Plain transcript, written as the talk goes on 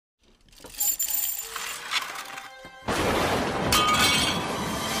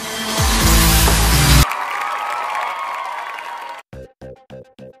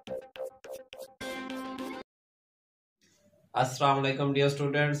अस्सलाम वालेकुम dear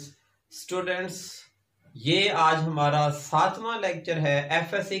students ये आज हमारा 7वां लेक्चर है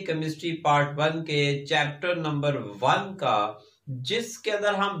एफएससी केमिस्ट्री पार्ट 1 के चैप्टर नंबर 1 का, जिसके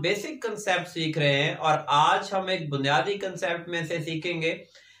अंदर हम बेसिक कंसेप्ट सीख रहे हैं। और आज हम एक बुनियादी कंसेप्ट में से सीखेंगे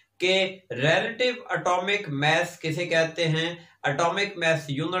कि रिलेटिव एटॉमिक मास किसे कहते हैं, एटॉमिक मास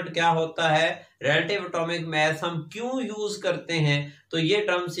यूनिट क्या होता है, रिलेटिव एटॉमिक मास हम क्यों यूज करते हैं, तो ये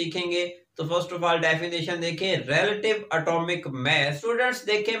टर्म सीखेंगे। तो फर्स्ट ऑफ ऑल डेफिनेशन देखें, रिलेटिव एटॉमिक मास। स्टूडेंट्स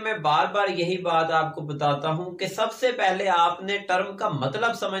देखें, मैं बार बार यही बात आपको बताता हूं कि सबसे पहले आपने टर्म का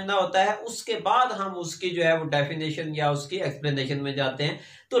मतलब समझना होता है, उसके बाद हम उसकी जो है वो डेफिनेशन या उसकी एक्सप्लेनेशन में जाते हैं।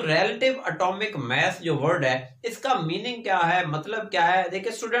 तो रिलेटिव एटॉमिक मास जो वर्ड है, इसका मीनिंग क्या है, मतलब क्या है।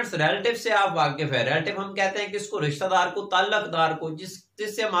 देखिए स्टूडेंट्स, रिलेटिव से आप वाकिफ है। रिलेटिव हम कहते हैं किसको, रिश्तेदार को, ताल्लुकदार को,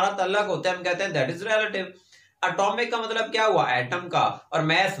 जिससे हमारा ताल्लुक होता है, हम कहते हैं दैट इज रिलेटिव। एटॉमिक का मतलब क्या हुआ, एटम का, और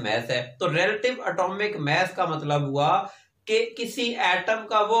मैस है। तो रिलेटिव एटॉमिक मास का मतलब हुआ कि किसी एटम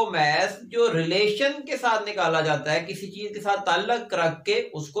का वो मास जो रिलेशन के साथ निकाला जाता है, किसी चीज के साथ ताल्लुक रख के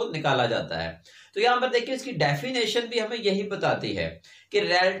उसको निकाला जाता है। तो यहां पर देखिए इसकी डेफिनेशन भी हमें यही बताती है कि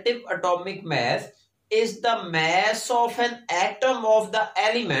relative atomic mass is the mass of an atom of the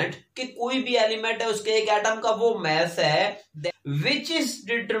element, कि कोई भी एलिमेंट है उसके एक एटम का वो मास है, which is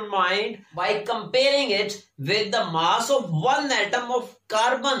determined by comparing it with the mass of one atom of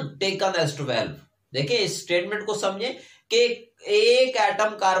carbon taken as 12। देखिए इस स्टेटमेंट को समझे कि एक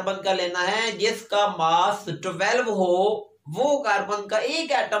एटम कार्बन का लेना है जिसका मास 12 हो, वो कार्बन का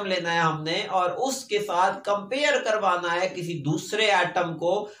एक एटम लेना है हमने और उसके साथ कंपेयर करवाना है किसी दूसरे एटम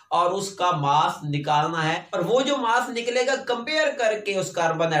को और उसका मास निकालना है। और वो जो मास निकलेगा कंपेयर करके उस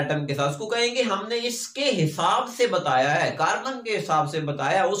कार्बन एटम के साथ, उसको कहेंगे हमने इसके हिसाब से बताया है, कार्बन के हिसाब से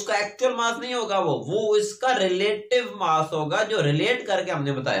बताया। उसका एक्चुअल मास नहीं होगा, वो इसका रिलेटिव मास होगा जो रिलेट करके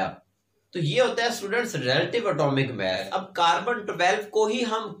हमने बताया। तो ये होता है स्टूडेंट्स रिलेटिव एटॉमिक मास। अब कार्बन 12 को ही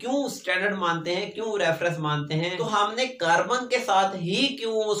हम क्यों स्टैंडर्ड मानते हैं, क्यों रेफरेंस मानते हैं, तो हमने कार्बन के साथ ही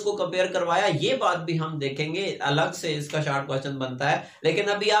क्यों उसको कंपेयर करवाया, ये बात भी हम देखेंगे, अलग से इसका शॉर्ट क्वेश्चन बनता है। लेकिन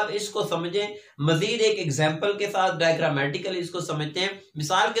अभी आप इसको समझें मजीद एक एग्जांपल के साथ, डायग्रामेटिकली इसको समझते हैं।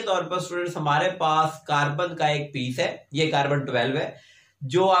 मिसाल के तौर पर स्टूडेंट्स, हमारे पास कार्बन का एक पीस है, ये कार्बन 12 है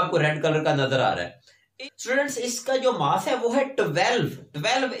जो आपको रेड कलर का नजर आ रहा है। स्टूडेंट्स इसका जो मास है वो है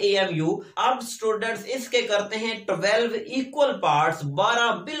 12 AMU। अब स्टूडेंट्स इसके करते हैं 12 इक्वल पार्ट्स,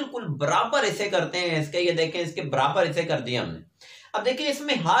 12 बिल्कुल बराबर हिस्से करते हैं इसके। ये देखें इसके बराबर हिस्से कर दिए हमने। अब देखिए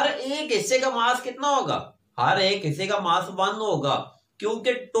इसमें हर एक हिस्से का मास कितना होगा, हर एक हिस्से का मास 1 होगा,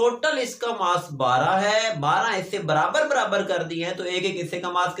 क्योंकि टोटल इसका मास 12 है। 12 हिस्से बराबर बराबर कर दिए हैं, तो एक एक हिस्से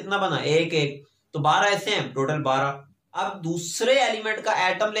का मास कितना बना, एक, तो 12 हिस्से हैं, टोटल 12। अब दूसरे एलिमेंट का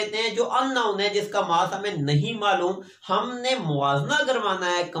एटम लेते हैं जो अननोन है, जिसका मास हमें नहीं मालूम, हमने मुवाजना करवाना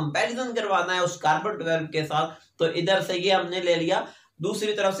है, कंपैरिजन करवाना है उस कार्बन 12 के साथ। तो इधर से ये हमने ले लिया,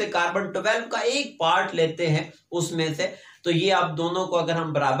 दूसरी तरफ से कार्बन 12 का एक पार्ट लेते हैं उसमें से। तो ये आप दोनों को अगर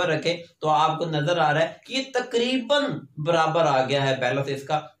हम बराबर रखें तो आपको नजर आ रहा है कि ये तकरीबन बराबर आ गया है बैलेंस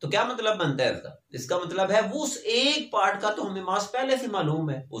इसका। तो क्या मतलब बनता है इसका, इसका मतलब है वो उस एक पार्ट का तो हमें मास पहले से मालूम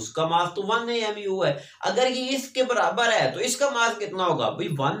है, उसका मास तो 1 AMU है। अगर ये इसके बराबर है तो इसका मास कितना होगा, भाई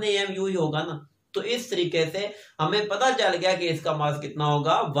 1 AMU ही होगा ना। तो इस तरीके से हमें पता चल गया कि इसका मास कितना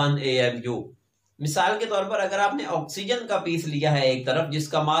होगा, 1 AMU। मिसाल के तौर पर अगर आपने ऑक्सीजन का पीस लिया है एक तरफ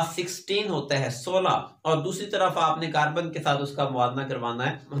जिसका मास 16 होता है, 16, और दूसरी तरफ आपने कार्बन के साथ उसका मुवाजना करवाना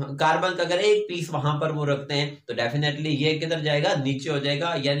है, कार्बन का अगर एक पीस वहां पर वो रखते हैं तो डेफिनेटली ये किधर जाएगा, नीचे हो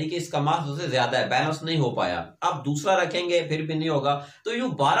जाएगा, यानी कि इसका मास उससे ज्यादा है, बैलेंस नहीं हो पाया। अब दूसरा रखेंगे फिर भी नहीं होगा, तो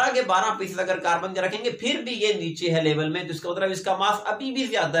यूं 12 के 12 पीस अगर कार्बन के रखेंगे फिर भी ये नीचे है लेवल में, तो इसका मतलब इसका मास अभी भी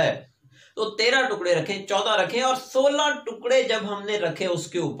ज्यादा है। तो 13 टुकड़े रखें, 14 रखें, और 16 टुकड़े जब हमने रखे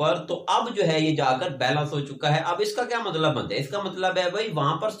उसके ऊपर, तो अब जो है ये जाकर बैलेंस हो चुका है। अब इसका क्या मतलब बनता है, इसका मतलब है भाई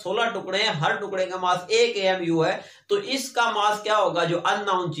वहां पर 16 टुकड़े हैं, हर टुकड़े का मास 1 AMU है, तो इसका मास क्या होगा, जो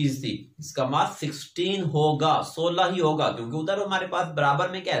अननोन चीज थी, इसका मास 16 होगा, 16 ही होगा, क्योंकि उधर हमारे पास बराबर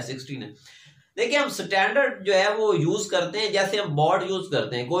में क्या है, 16 है। देखिए हम स्टैंडर्ड जो है वो यूज करते हैं, जैसे हम बॉड यूज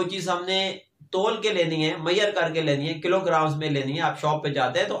करते हैं, कोई चीज हमने तोल के लेनी है, मेजर करके लेनी है, किलोग्राम्स में लेनी है, आप शॉप पे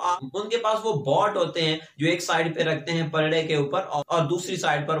जाते हैं तो आप उनके पास वो बॉट होते हैं जो एक साइड पे रखते हैं परडे के ऊपर, और दूसरी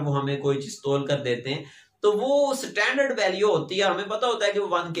साइड पर वो हमें कोई चीज तोल कर देते हैं। तो वो स्टैंडर्ड वैल्यू होती है, हमें पता होता है कि वो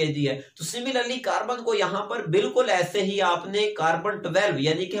 1 kg है। तो सिमिलरली कार्बन को यहाँ पर बिल्कुल ऐसे ही आपने कार्बन 12,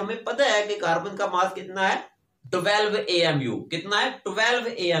 यानी कि हमें पता है कि कार्बन का मास कितना है, 12 AMU। कितना है,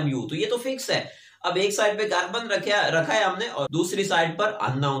 12 AMU। तो ये तो फिक्स है। अब एक साइड पे कार्बन रखा है हमने और दूसरी साइड पर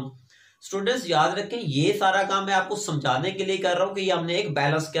अननोन। स्टूडेंट्स याद रखें, ये सारा काम मैं आपको समझाने के लिए कर रहा हूं कि ये हमने एक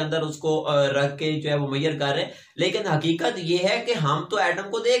बैलेंस के अंदर उसको रख के जो है वो मेजर कर रहे हैं, लेकिन हकीकत ये है कि हम तो एटम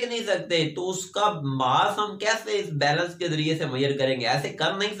को देख नहीं सकते, तो उसका मास हम कैसे इस बैलेंस के जरिए से मेजर करेंगे? ऐसे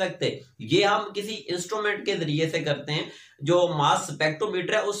कर नहीं सकते। ये हम किसी इंस्ट्रूमेंट के जरिए से करते हैं, जो मास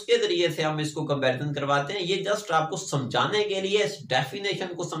स्पेक्ट्रोमीटर है उसके जरिए से हम इसको कंपैरिजन करवाते हैं। ये जस्ट आपको समझाने के लिए, इस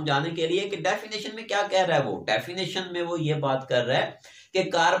डेफिनेशन को समझाने के लिए कि डेफिनेशन में क्या कह रहा है। वो डेफिनेशन में वो ये बात कर रहा है कि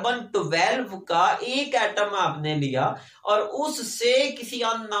कार्बन 12 का एक एटम आपने लिया और उससे किसी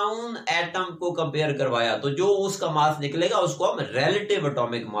अननोन एटम को कंपेयर करवाया, तो जो उसका मास निकलेगा उसको हम रिलेटिव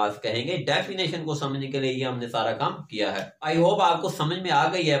एटॉमिक मास कहेंगे। डेफिनेशन को समझने के लिए ये हमने सारा काम किया है। आई होप आपको समझ में आ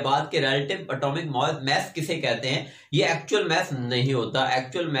गई है बात कि रिलेटिव एटॉमिक मास किसे कहते हैं। ये एक्चुअल मास नहीं होता,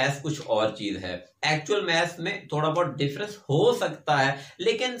 एक्चुअल मास कुछ और चीज है। एक्चुअल मास में थोड़ा बहुत डिफरेंस हो सकता है,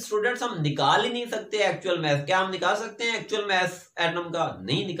 लेकिन स्टूडेंट्स हम निकाल ही नहीं सकते एक्चुअल मास। क्या हम निकाल सकते हैं एक्चुअल मास एटम का?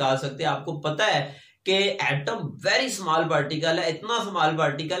 नहीं निकाल सकते। आपको पता है कि एटम वेरी स्मॉल पार्टिकल है, इतना स्मॉल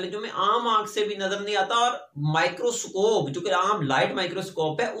पार्टिकल है जो हमें आम आंख से भी नजर नहीं आता, और माइक्रोस्कोप जो कि आम लाइट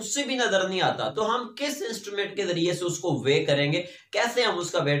माइक्रोस्कोप है उससे भी नजर नहीं आता। तो हम किस इंस्ट्रूमेंट के जरिए से उसको वे करेंगे? कैसे हम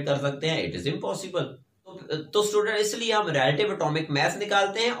उसका वेट कर सकते हैं? It is impossible. तो स्टूडेंट इसलिए हम रिलेटिव एटॉमिक मास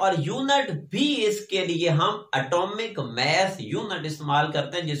निकालते हैं, और यूनिट भी इसके लिए हम एटॉमिक मास यूनिट इस्तेमाल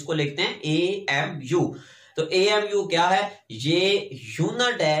करते हैं, जिसको लिखते हैं AMU। तो AMU क्या है? ये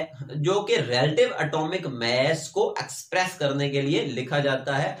यूनिट है जो कि रिलेटिव एटॉमिक मास को एक्सप्रेस करने के लिए लिखा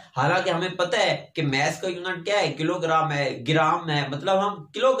जाता है। हालांकि हमें पता है कि मास का यूनिट क्या है, किलोग्राम है, ग्राम है, मतलब हम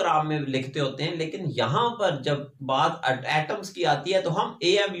किलोग्राम में लिखते होते हैं, लेकिन यहां पर जब बात एटम्स की आती है तो हम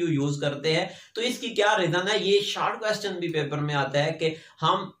AMU यूज करते हैं। तो इसकी क्या रीजन है? ये शॉर्ट क्वेश्चन भी पेपर में आता है कि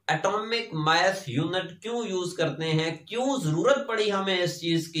हम एटॉमिक मास यूनिट क्यों यूज करते हैं, क्यों जरूरत पड़ी हमें इस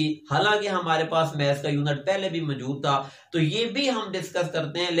चीज की, हालांकि हमारे पास मास का यूनिट पहले भी मौजूद था। तो ये भी हम डिस्कस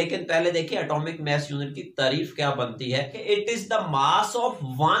करते हैं, लेकिन पहले देखिए एटॉमिक मास यूनिट की तारीफ क्या बनती है कि it is the mass of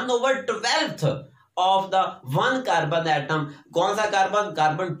 1/12 of the one carbon atom. कौन सा कार्बन?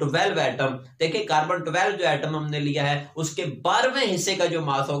 Carbon 12 atom. देखिए कार्बन 12 जो एटम हमने लिया है उसके 12वें हिस्से का जो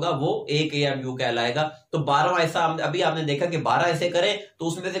मास होगा वो 1 AMU कहलाएगा। तो 12वां हिस्सा अभी आपने देखा कि 12 हिस्से करें तो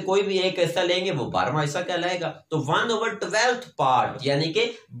उसमें से कोई भी एक हिस्सा लेंगे वो 12वां हिस्सा कहलाएगा। तो 1/12 पार्ट यानी कि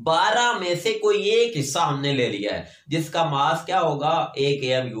 12 में से कोई एक हिस्सा हमने ले लिया है, जिसका मास क्या होगा? 1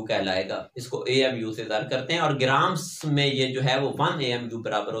 AMU कहलाएगा। इसको AMU से ज़ाहिर करते हैं, और ग्राम्स में ये जो है वो 1 AMU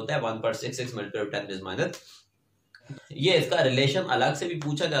बराबर होता है 1.66 × 10⁻⁻। ये इसका रिलेशन अलग से भी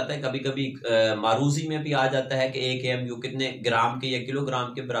पूछा जाता है, कभी कभी मारूजी में भी आ जाता है कि 1 AMU कितने ग्राम के या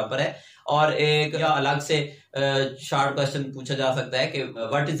किलोग्राम के बराबर है। और एक या अलग से शॉर्ट क्वेश्चन पूछा जा सकता है कि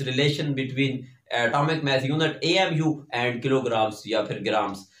what is relation between atomic mass unit AMU and kilograms या फिर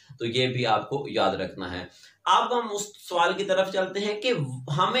ग्राम्स। तो ये भी आपको याद रखना है। अब हम उस सवाल की तरफ चलते हैं कि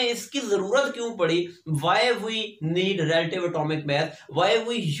हमें इसकी जरूरत क्यों पड़ी। Why we need relative atomic mass, why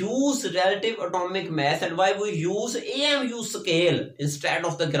we use relative atomic mass, and why we use AMU scale instead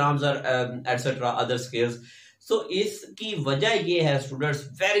of the grams और एटसेट्रा अदर स्केल्स। सो इसकी वजह ये है स्टूडेंट्स,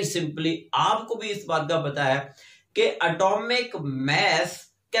 वेरी सिंपली आपको भी इस बात का पता है कि atomic mass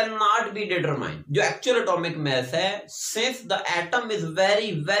cannot be determined। जो actual atomic mass है, since the atom is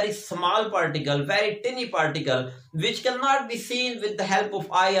very small particle, very tiny particle, which cannot be seen with the help of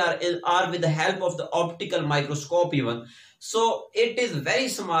eye or with the help of the optical microscope even, so it is very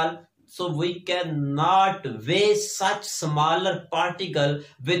small, so we cannot weigh such smaller particle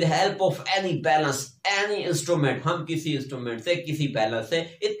with help of any balance, any instrument। हम किसी instrument से, किसी balance से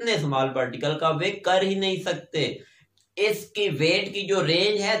इतने small particle का वे कर ही नहीं सकते। इसकी वेट की जो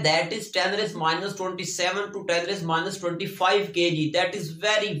रेंज है that is 10⁻27 to 10⁻25 kg। That is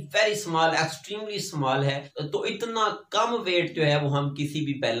very small, extremely small है। तो इतना कम वेट जो है वो हम किसी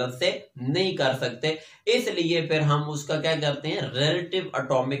भी बैलेंस से नहीं कर सकते, इसलिए फिर हम उसका क्या करते हैं? रिलेटिव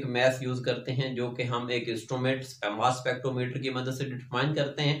एटॉमिक मास यूज करते हैं, जो कि हम एक इंस्ट्रूमेंट मास स्पेक्ट्रोमीटर की मदद से डिटरमाइन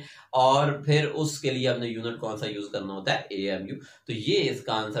करते हैं, और फिर उसके लिए हमने यूनिट कौन सा यूज करना होता है? AMU। तो ये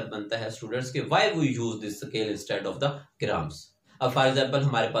इसका आंसर बनता है स्टूडेंट्स के why we use this scale instead of the grams. अब फॉर एग्जांपल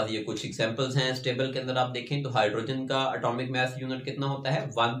हमारे पास ये कुछ एग्जांपल्स हैं। इस टेबल के अंदर आप देखें तो हाइड्रोजन का एटॉमिक मास यूनिट कितना होता है?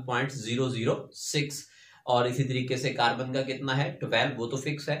 1.006, और इसी तरीके से कार्बन का कितना है? 12, वो तो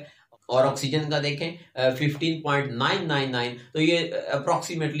फिक्स है। और ऑक्सीजन का देखें 15.999, तो ये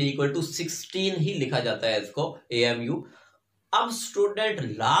अप्रोक्सीमेटली इक्वल टू 16 ही लिखा जाता है इसको AMU। अब स्टूडेंट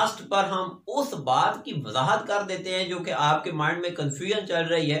लास्ट पर हम उस बात की वजाहत कर देते हैं जो कि आपके माइंड में कंफ्यूजन चल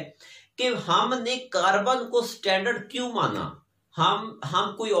रही है कि हमने कार्बन को स्टैंडर्ड क्यों माना।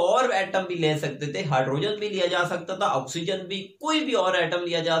 हम कोई और एटम भी ले सकते थे, हाइड्रोजन भी लिया जा सकता था, ऑक्सीजन भी, कोई भी और एटम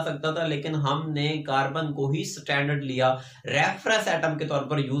लिया जा सकता था, लेकिन हमने कार्बन को ही स्टैंडर्ड लिया, रेफरेंस एटम के तौर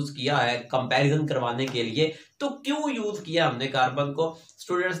पर यूज किया है कंपैरिजन करवाने के लिए। तो क्यों यूज किया हमने कार्बन को?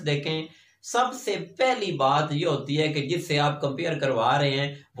 स्टूडेंट्स देखें, सबसे पहली बात ये होती है कि जिससे आप कंपेयर करवा रहे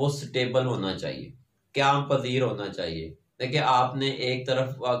हैं वो स्टेबल होना चाहिए, क्या पजीर होना चाहिए। देखिए, आपने एक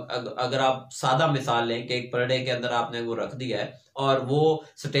तरफ अगर आप सादा मिसाल लें कि एक परडे के अंदर आपने वो रख दिया है और वो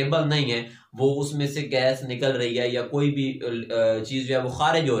स्टेबल नहीं है, वो उसमें से गैस निकल रही है या कोई भी चीज जो है वो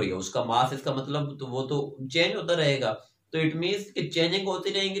खारिज हो रही है, उसका मास, इसका मतलब तो वो तो चेंज होता रहेगा। तो इट मीन्स कि चेंजिंग होती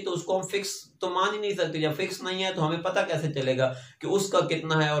रहेगी, तो उसको हम फिक्स तो मान ही नहीं सकते। जब फिक्स नहीं है तो हमें पता कैसे चलेगा कि उसका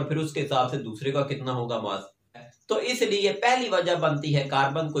कितना है और फिर उसके हिसाब से दूसरे का कितना होगा मास। तो इसलिए पहली वजह बनती है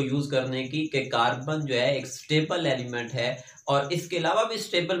कार्बन को यूज करने की कि कार्बन जो है एक स्टेबल एलिमेंट है, और इसके अलावा भी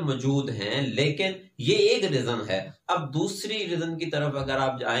स्टेबल मौजूद हैं, लेकिन ये एक रीजन है। अब दूसरी रीजन की तरफ अगर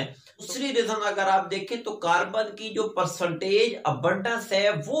आप जाएं, दूसरी रीजन अगर आप देखें तो कार्बन की जो परसेंटेज अबंडेंस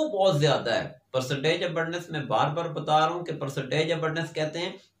है वो बहुत ज्यादा है। परसेंटेज अबंडेंस में बार बार बता रहा हूं कि परसेंटेज अबंडेंस कहते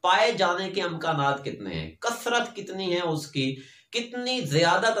हैं पाए जाने के इम्कानात कितने हैं, कसरत कितनी है उसकी, कितनी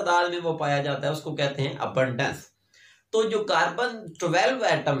ज्यादा तादाद में वो पाया जाता है, उसको कहते हैं अबंडेंस। तो जो कार्बन 12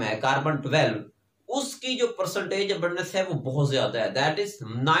 एटम है, कार्बन 12, उसकी जो परसेंटेज अबंडेंस है वो बहुत ज्यादा है, दैट इज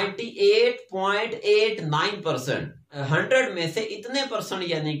 98.89%। 100 में से इतने परसेंट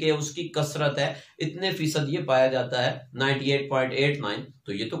यानी कि उसकी कसरत है, इतने फीसद ये पाया जाता है 98.89।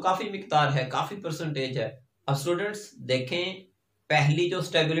 तो ये तो काफी मिकदार है, काफी परसेंटेज है। अब स्टूडेंट्स देखें, पहली जो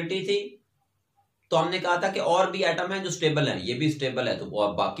स्टेबिलिटी थी, तो हमने कहा था कि और भी एटम है जो स्टेबल है, ये भी स्टेबल है, तो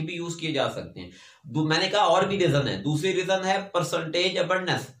बाकी भी यूज किए जा सकते हैं। मैंने कहा और भी रीजन है, दूसरी रीजन है परसेंटेज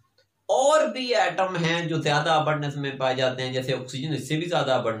अबंडेंस। और भी एटम हैं जो ज्यादा अबंडेंस में पाए जाते हैं, जैसे ऑक्सीजन इससे भी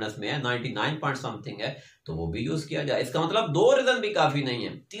ज्यादा अबंडेंस में है, 99 पॉइंट समथिंग है, तो वो भी यूज किया जाए। इसका मतलब दो रीजन भी काफी नहीं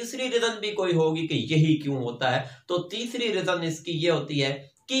है, तीसरी रीजन भी कोई होगी कि यही क्यों होता है। तो तीसरी रीजन इसकी ये होती है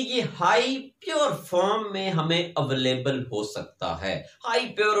कि ये हाई प्योर फॉर्म में हमें अवेलेबल हो सकता है, हाई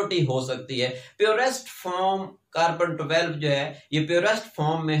प्योरिटी हो सकती है। प्योरेस्ट फॉर्म कार्बन 12 जो है ये प्योरेस्ट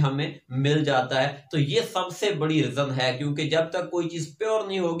फॉर्म में हमें मिल जाता है। तो ये सबसे बड़ी रीजन है, क्योंकि जब तक कोई चीज प्योर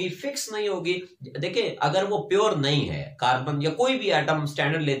नहीं होगी, फिक्स नहीं होगी, देखिए अगर वो प्योर नहीं है, कार्बन या कोई भी एटम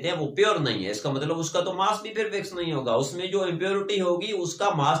स्टैंडर्ड लेते हैं वो प्योर नहीं है, इसका मतलब उसका तो मास भी फिर फिक्स नहीं होगा, उसमें जो इम्प्योरिटी होगी उसका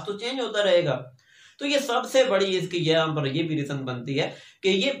मास तो चेंज होता रहेगा। तो ये सबसे बड़ी इसकी यहाँ पर ये भी रीजन बनती है कि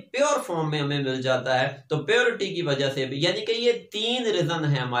ये प्योर फॉर्म में हमें मिल जाता है। तो प्योरिटी की वजह से भी, यानी कि ये तीन रीजन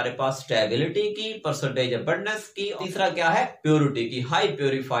है हमारे पास, स्टेबिलिटी की, परसेंटेज अबंडेंस की, और तीसरा क्या है, प्योरिटी की। हाई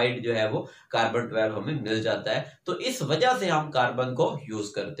प्योरिफाइड जो है वो कार्बन 12 हमें मिल जाता है, तो इस वजह से हम कार्बन को यूज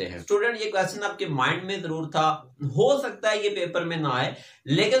करते हैं। स्टूडेंट, ये क्वेश्चन आपके माइंड में जरूर था, हो सकता है ये पेपर में ना आए,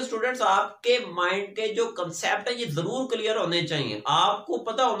 लेकिन स्टूडेंट्स आपके माइंड के जो कंसेप्ट है ये जरूर क्लियर होने चाहिए। आपको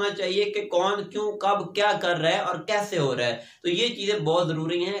पता होना चाहिए कि कौन, क्यों, कब, क्या कर रहा है और कैसे हो रहा है। तो ये चीजें बहुत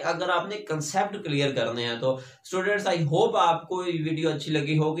जरूरी हैं अगर आपने कंसेप्ट क्लियर करने हैं। तो स्टूडेंट्स, आई होप आपको ये वीडियो अच्छी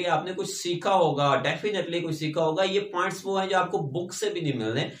लगी होगी, आपने कुछ सीखा होगा, डेफिनेटली कुछ सीखा होगा। ये पॉइंट्स वो हैं जो आपको बुक से भी नहीं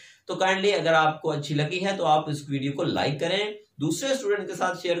मिलने। तो काइंडली अगर आपको अच्छी लगी है तो आप इस वीडियो को लाइक करें, दूसरे स्टूडेंट के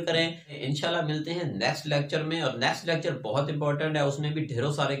साथ शेयर करें। इंशाल्लाह मिलते हैं नेक्स्ट लेक्चर में, और नेक्स्ट लेक्चर बहुत इंपॉर्टेंट है, उसमें भी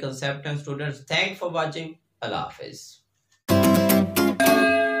ढेरों सारे कंसेप्ट हैं। Students, thank for watching, Allah Hafiz.